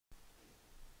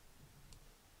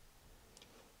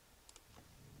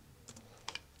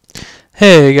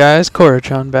Hey guys,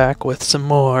 Korachan back with some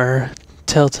more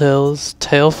Telltale's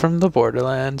Tale from the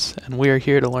Borderlands, and we are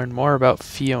here to learn more about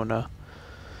Fiona.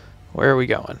 Where are we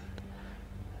going?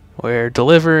 We're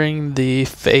delivering the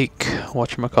fake,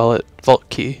 whatchamacallit, vault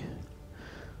key.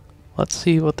 Let's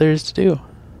see what there's to do.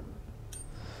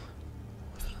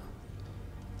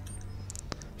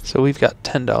 So we've got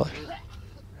 $10.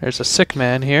 There's a sick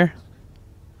man here.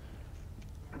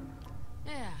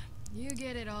 Yeah, you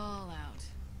get it all out.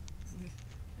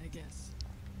 I guess.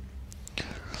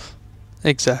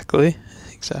 Exactly.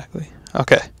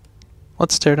 Okay,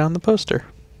 let's tear down the poster.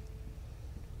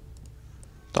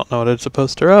 Don't know what it's a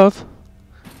poster of.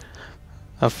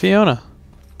 Of Fiona,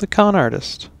 the con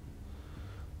artist.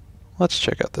 Let's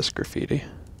check out this graffiti.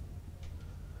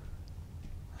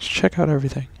 Let's check out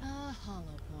everything. A hollow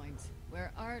point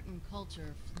where art and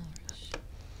culture flourish.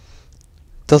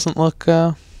 Doesn't look,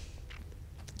 oh,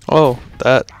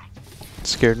 that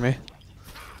scared me.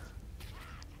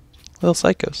 Little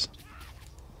psychos.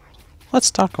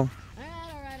 Let's talk them.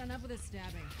 Alright, enough of this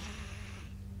stabbing.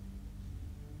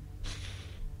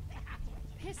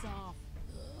 Piss off.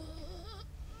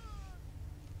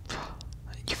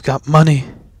 You've got money.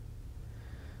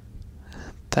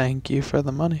 Thank you for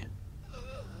the money.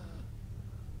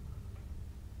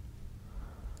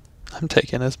 I'm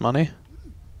taking his money.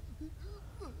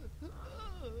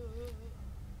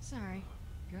 Sorry,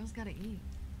 girls gotta eat.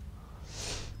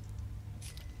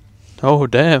 Oh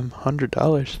damn,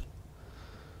 $100.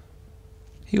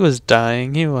 He was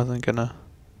dying, he wasn't gonna...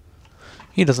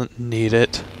 He doesn't need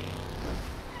it.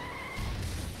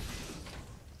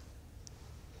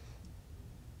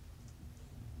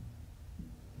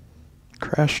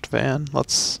 Crashed van,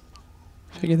 let's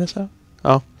figure this out.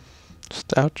 Oh,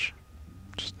 just ouch.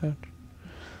 Just ouch.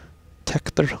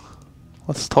 Tector.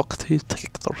 Let's talk to you,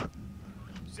 Tector.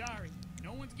 Sorry,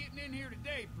 no one's getting in here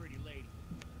today, pretty lady.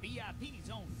 VIP's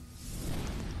only.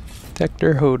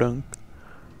 Tector Hodunk.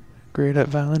 Great at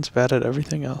violence, bad at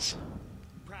everything else.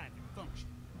 Private function.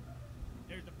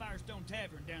 There's the Firestone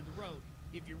Tavern down the road.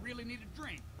 If you really need a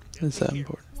drink, they'll Is that take care of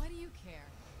important? Why do you care?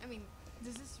 I mean,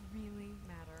 does this really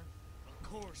matter? it. Of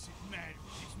course it matters.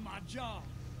 It's my job.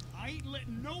 I ain't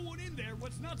letting no one in there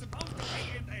what's not supposed to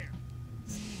be in there.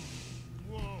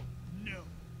 Whoa, no.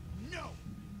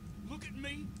 Look at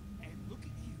me and look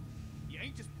at you. You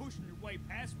ain't just pushing your way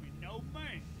past me, no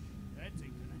man. That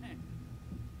ain't gonna happen.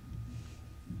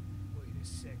 Wait a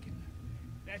second.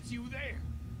 That's you there.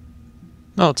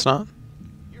 No, it's not.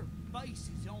 Your face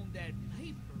is on that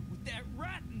paper with that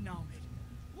writing on it.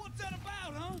 What's that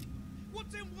about, huh?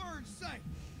 What's them words say?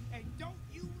 And don't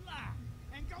you lie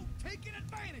and go taking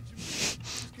advantage of me.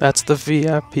 That's the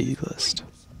VIP list.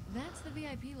 That's the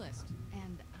VIP list,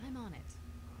 and I'm on it.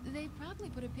 They probably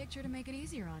put a picture to make it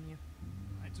easier on you.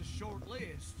 That's a short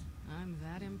list. I'm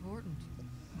that important.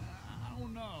 I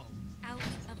don't know. Out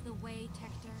of the way,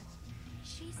 Tector.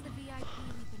 She's the VIP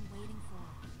we've been waiting for.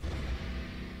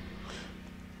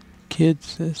 Kid,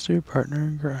 sister, partner,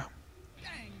 and girl.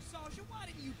 Dang, Sasha, why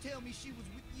didn't you tell me she was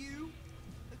with you?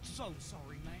 So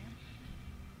sorry, ma'am.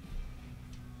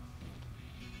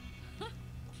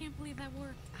 Can't believe that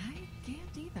worked. I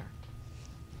can't either.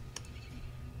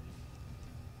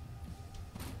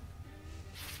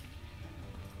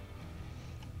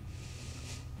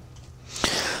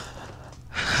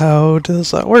 How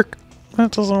does that work?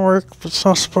 That doesn't work, but it's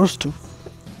not supposed to.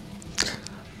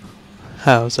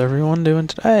 How's everyone doing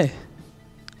today?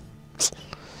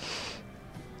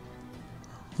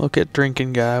 Look at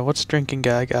Drinking Guy. What's Drinking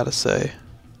Guy gotta say?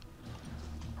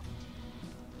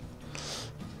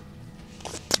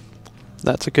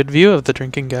 That's a good view of the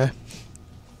Drinking Guy.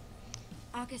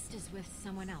 August is with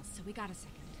someone else, so we got a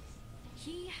second.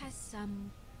 He has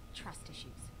some trust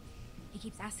issues. He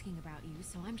keeps asking about you,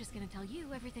 so I'm just gonna tell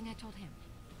you everything I told him.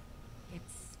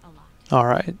 It's a lot.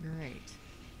 Alright. Great.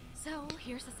 So,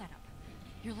 here's the setup.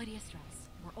 You're Lydia Strauss.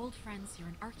 We're old friends. You're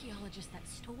an archaeologist that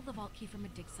stole the vault key from a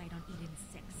dig site on Eden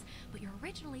 6. But you're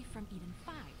originally from Eden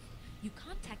 5. You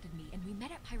contacted me, and we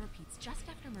met at Pyro Pete's just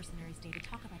after Mercenaries Day to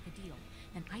talk about the deal.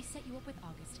 Then I set you up with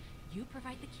August. You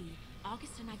provide the key.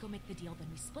 August and I go make the deal, then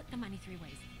we split the money 3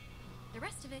 ways. The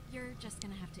rest of it, you're just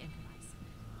gonna have to improvise.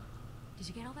 Did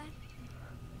you get all that?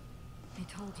 I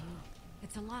told you.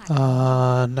 It's a lot.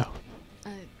 No.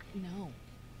 No.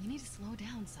 You need to slow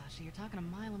down, Sasha. You're talking a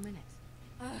mile a minute.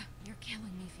 Ugh, you're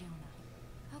killing me, Fiona.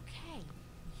 Okay,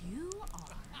 you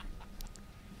are...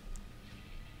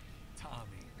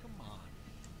 Tommy, come on.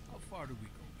 How far do we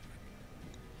go back?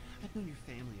 I've known your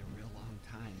family a real long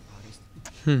time, August.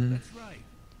 That's right.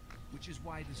 Which is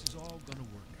why this is all gonna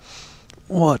work out.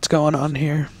 What's going on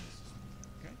here?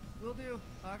 Okay? Will do,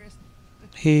 August.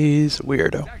 He's a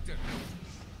weirdo. Doctor,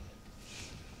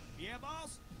 Yeah,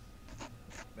 boss?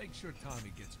 make sure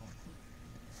Tommy gets home.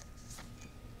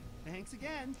 Thanks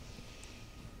again.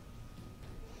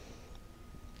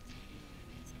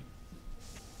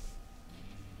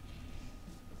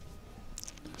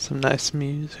 Some nice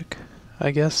music,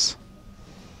 I guess.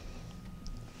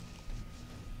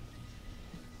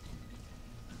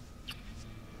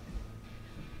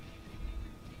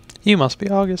 You must be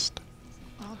August.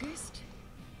 August?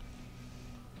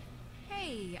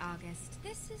 Hey, August,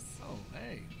 this is... Oh,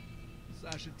 hey.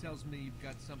 Sasha tells me you've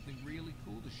got something really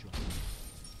cool to show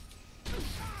me.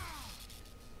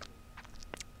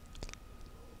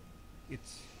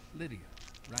 It's Lydia,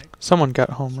 right? Someone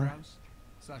got home, right? Strauss?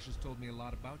 Sasha's told me a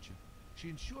lot about you. She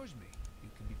assures me you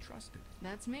can be trusted.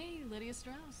 That's me, Lydia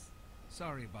Strauss.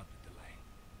 Sorry about the delay.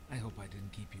 I hope I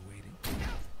didn't keep you waiting.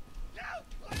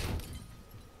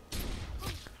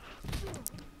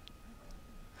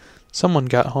 Someone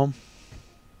got home.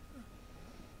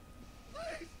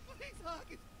 Please, please,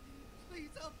 August. Please,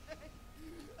 I'll pay.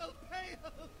 I'll pay.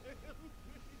 I'll pay.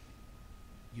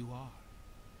 You are.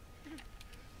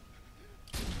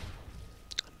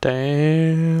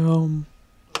 Damn.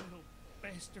 Little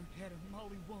bastard had a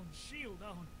Molly 1 shield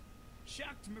on.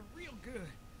 Shocked me real good.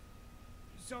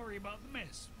 Sorry about the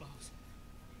mess, boss.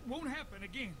 Won't happen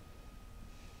again.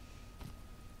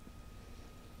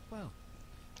 Well,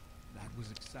 that was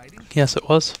exciting. Yes, it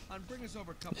was. Bring us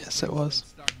over a couple Yes, it drinks was. and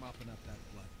start mopping up that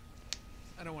blood.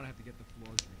 I don't want to have to get the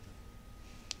floors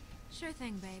redone. Sure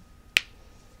thing, babe.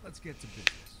 Let's get to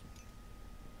business.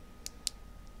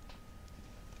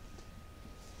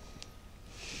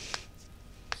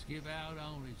 Give out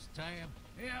on his tab.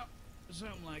 Yeah,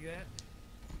 something like that.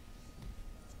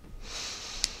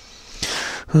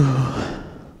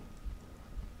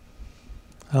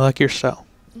 I like your style.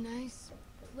 Nice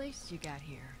place you got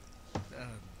here.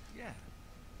 Yeah.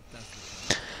 That's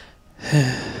the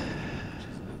which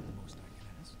is about the most I can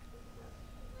ask.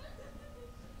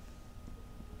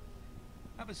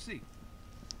 Have a seat.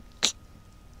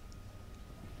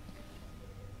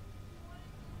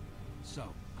 So,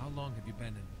 how long have you been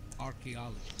in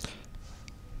archaeology?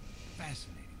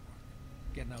 Fascinating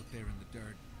work. Getting out there in the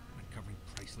dirt, uncovering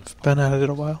priceless Been at it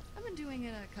a artifacts. while. I've been doing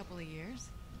it a couple of years.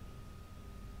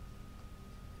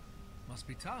 Must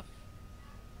be tough.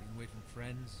 Being away from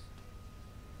friends.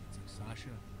 It's like Sasha.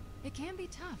 It can be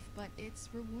tough, but it's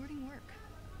rewarding work.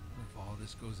 If all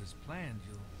this goes as planned,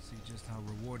 you'll see just how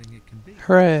rewarding it can be.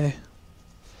 Hooray.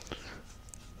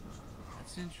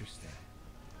 That's interesting.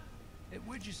 Hey,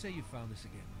 where'd you say you found this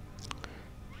again?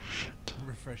 Shit.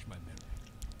 Refresh my memory.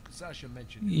 Sasha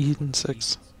mentioned it was Eden one of the 6.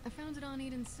 Edens. I found it on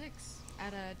Eden 6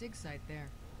 at a dig site there.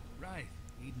 Right,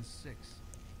 Eden 6.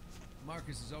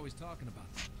 Marcus is always talking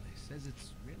about that place. Says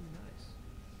it's really nice.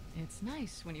 It's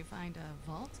nice when you find a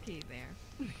vault key there.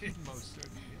 It most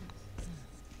certainly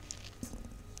is.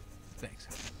 Thanks.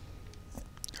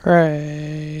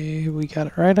 Hooray. We got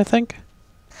it right, I think.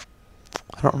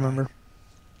 I don't remember.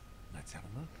 Let's have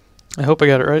a look. I hope I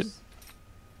got it right.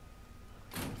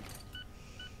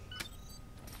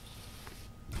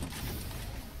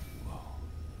 Whoa.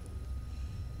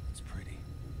 It's pretty.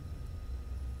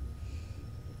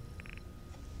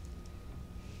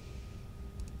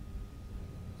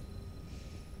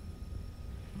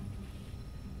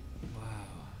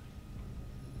 Wow.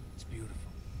 It's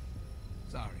beautiful.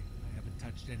 Sorry, I haven't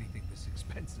touched anything this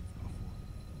expensive before.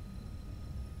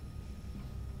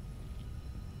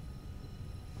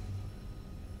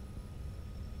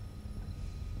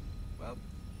 Well,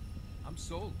 I'm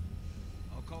sold.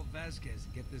 I'll call Vasquez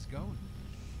and get this going.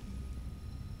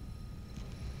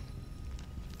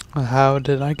 How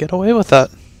did I get away with that?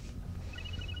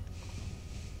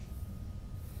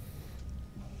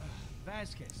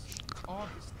 Vasquez,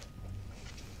 August.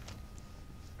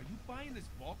 Are you buying this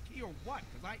vault key or what?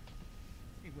 Because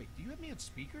Hey, wait, do you have me on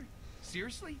speaker?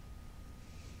 Seriously?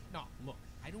 No, look,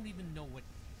 I don't even know what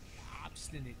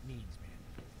obstinate means,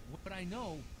 man. What I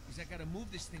know is I gotta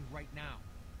move this thing right now.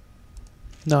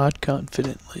 Nod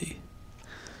confidently.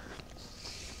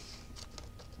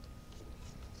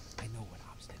 I know what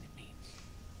obstinate means.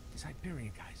 These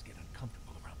Hyperion guys get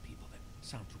uncomfortable around people that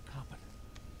sound too competent.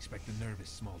 Expect a nervous,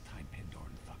 small-time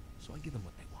Pandoran fuck. So I give them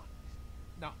what they want.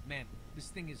 No, man, this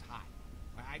thing is hot.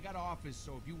 I got office,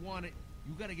 so if you want it,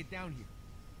 you gotta get down here.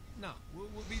 No, we'll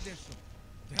be there soon.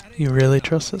 That ain't You my really guy.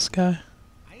 trust this guy?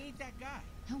 I ain't that guy.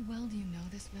 How well do you know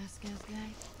this Vasquez guy?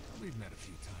 We've met a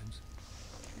few times.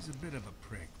 He's a bit of a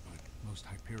prick, but most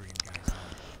Hyperion guys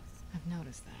are. I've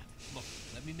noticed that. Look,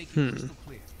 let me make it crystal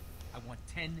clear. I want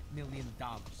 $10 million.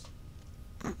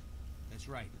 That's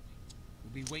right.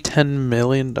 We'll be waiting. $10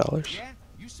 million. Yeah?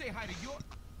 You say hi to your...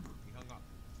 He hung up.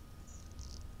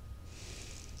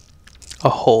 A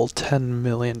whole $10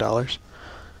 million.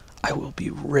 I will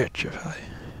be rich if I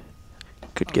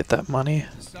could get that money.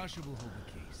 Sasha will hold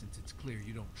the key since it's clear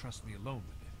you don't trust me alone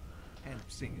with it. And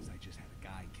seeing as I just had a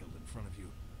guy killed in front of you,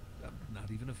 I'm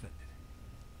not even offended.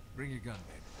 Bring your gun,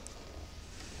 babe.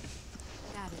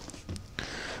 Got it.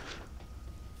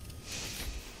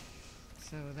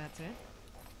 So that's it?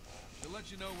 She'll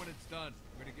let you know when it's done.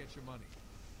 Where to get your money.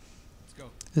 Let's go.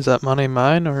 Is that money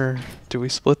mine, or do we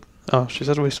split? Oh, she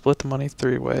said we split the money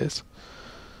 3 ways.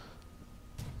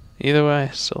 Either way,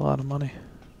 still a lot of money.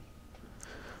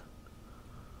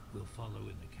 We'll follow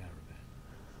in the caravan.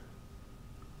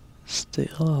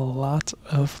 Still a lot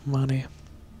of money.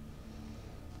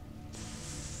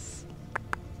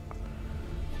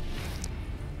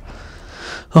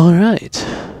 Alright.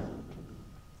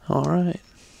 Alright.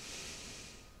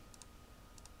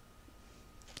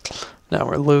 Now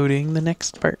we're loading the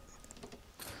next part.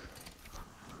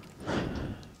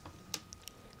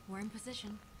 We're in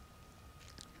position.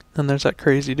 And there's that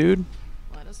crazy dude.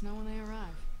 Let us know when they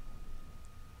arrive.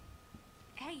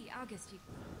 Hey, August, you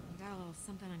got a little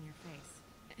something on your face.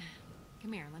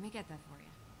 Come here, let me get that for you.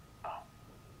 Oh,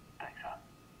 thanks, huh?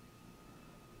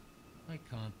 I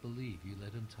can't believe you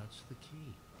let him touch the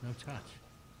key. No touch.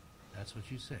 That's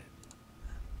what you said.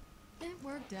 It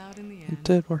worked out in the It end.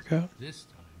 did work out. This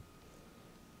time,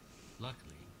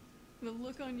 luckily, The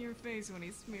look on your face when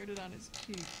he smeared it on his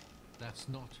cheek. that's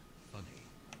not funny.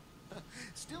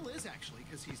 Still is, actually,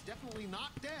 because he's definitely not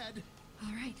dead.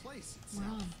 All right, Place we're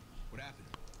itself. on. What happened?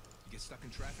 You get stuck in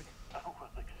traffic? Oh, well,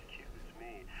 excuse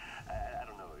me. I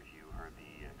don't know if you heard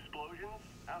the explosions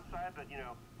outside, but, you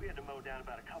know, we had to mow down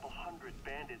about a couple hundred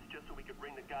bandits just so we could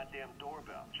ring the goddamn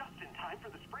doorbell. Just in time for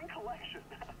the spring collection.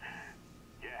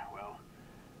 Yeah, well,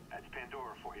 that's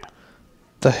Pandora for you.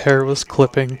 The hair was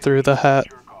clipping through the hat.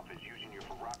 Jerk-off is using you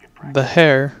for rocket practice. The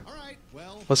hair All right,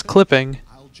 well, was clipping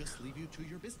I'll just leave you to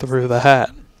your business. through the hat.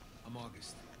 I'm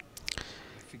August. I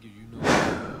figure you know.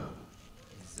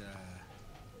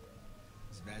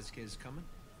 Is Vasquez coming?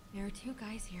 There are 2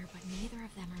 guys here, but neither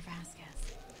of them are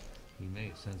Vasquez. He may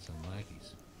have sent some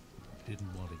lackeys.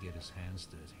 Didn't want to get his hands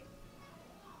dirty.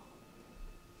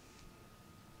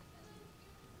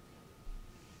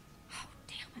 Oh,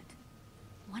 damn it.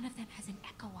 One of them has an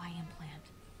echo eye implant.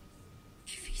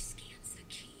 If he scans the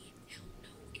key, he'll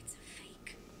know it's a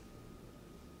fake.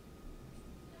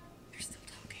 They're still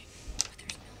talking, but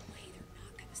there's no way they're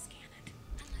not gonna scan it.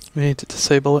 Unless We need to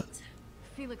disable it.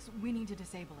 Felix, we need to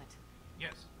disable it.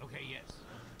 Yes. Okay, yes.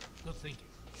 Good thinking.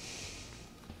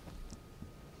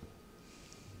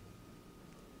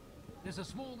 There's a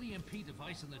small EMP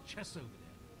device in the chest over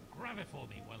there. Grab it for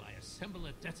me while I assemble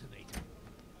a detonator.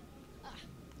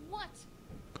 What?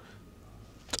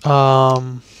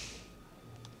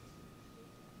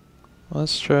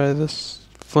 Let's try this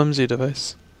flimsy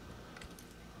device.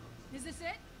 Is this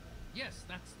it? Yes,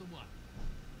 that's the one.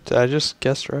 Did I just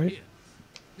guess right? Here.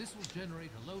 This will generate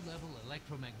a low-level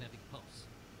electromagnetic pulse.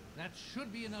 That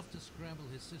should be enough to scramble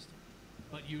his system.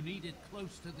 But you need it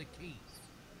close to the key.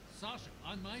 Sasha,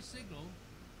 on my signal,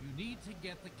 you need to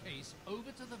get the case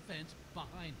over to the vent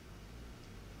behind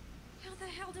me. how the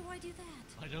hell do I do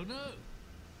that? I don't know.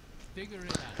 Figure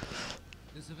it out.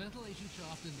 There's a ventilation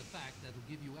shaft in the back that'll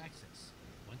give you access.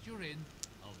 Once you're in,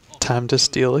 I'll pop Time it to open.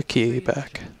 steal a Stay key in the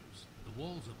back. shadows. The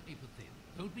walls are paper thin.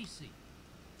 Don't be seen.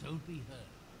 Don't be heard.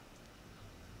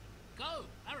 Go!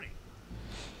 Hurry!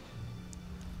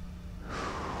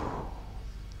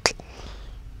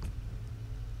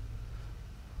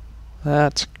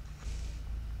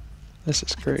 This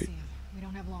is I can great. see him. We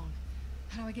don't have long.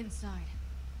 How do I get inside?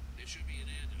 There should be an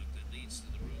air duct that leads to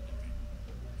the room they're in.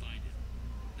 Find it.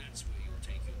 That's where you'll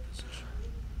take your position.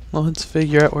 Well, let's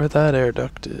figure out where that air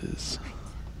duct is.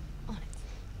 On it.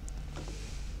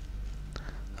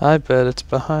 I bet it's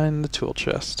behind the tool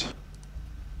chest.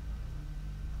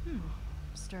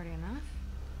 Sturdy enough.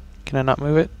 Can I not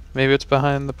move it? Maybe it's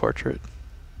behind the portrait.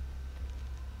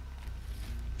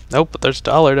 Nope, but there's a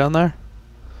dollar down there.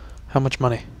 How much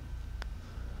money?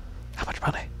 How much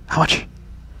money? How much?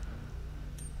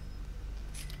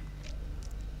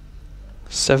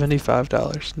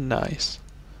 $75. Nice.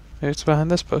 Maybe it's behind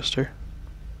this poster.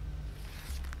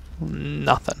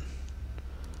 Nothing.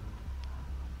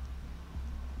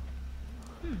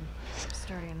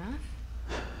 Sturdy enough.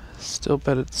 Still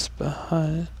bet it's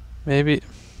behind. Maybe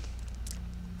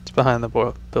it's behind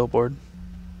the billboard.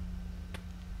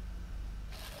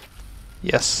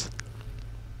 Yes.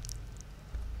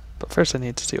 But first I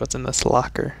need to see what's in this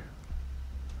locker.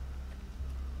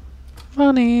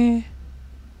 Money!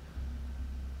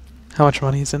 How much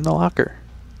money is in the locker?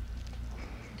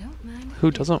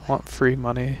 Who doesn't want free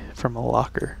money from a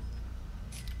locker?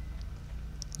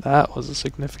 That was a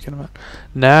significant amount.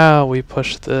 Now we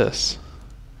push this.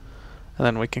 And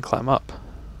then we can climb up.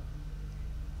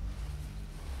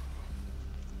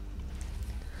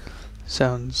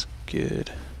 Sounds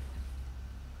good.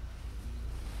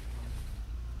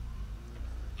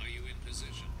 Are you in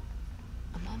position?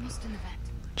 I'm almost in the vent.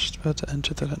 Just about to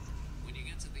enter the vent. When you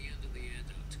get to the end of the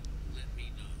antidote, let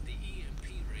me know. The EMP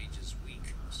range is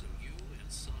weak, so you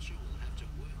and Sasha will have to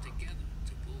work together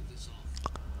to pull this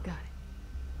off. Got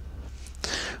it.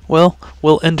 Well,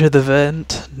 we'll enter the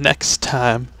vent next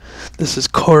time. This is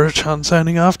Korachan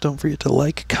signing off. Don't forget to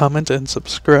like, comment, and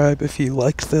subscribe if you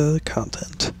like the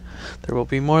content. There will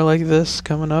be more like this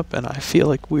coming up, and I feel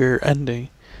like we're ending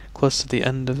close to the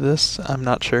end of this. I'm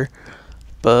not sure.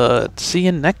 But see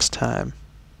you next time.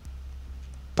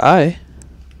 Bye.